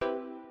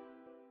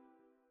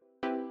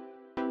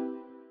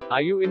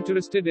Are you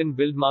interested in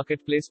Build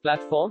Marketplace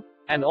platform?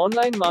 An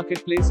online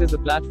marketplace is a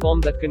platform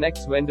that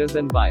connects vendors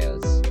and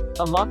buyers.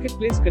 A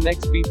marketplace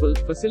connects people,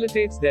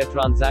 facilitates their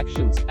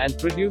transactions, and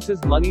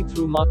produces money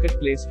through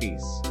marketplace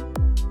fees.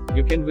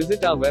 You can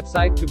visit our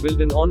website to build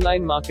an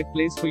online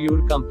marketplace for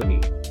your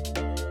company.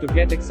 To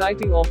get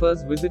exciting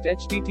offers, visit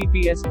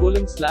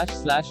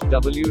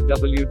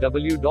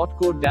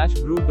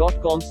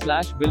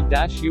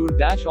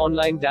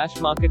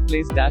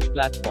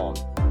https://www.code-brew.com/build-your-online-marketplace-platform.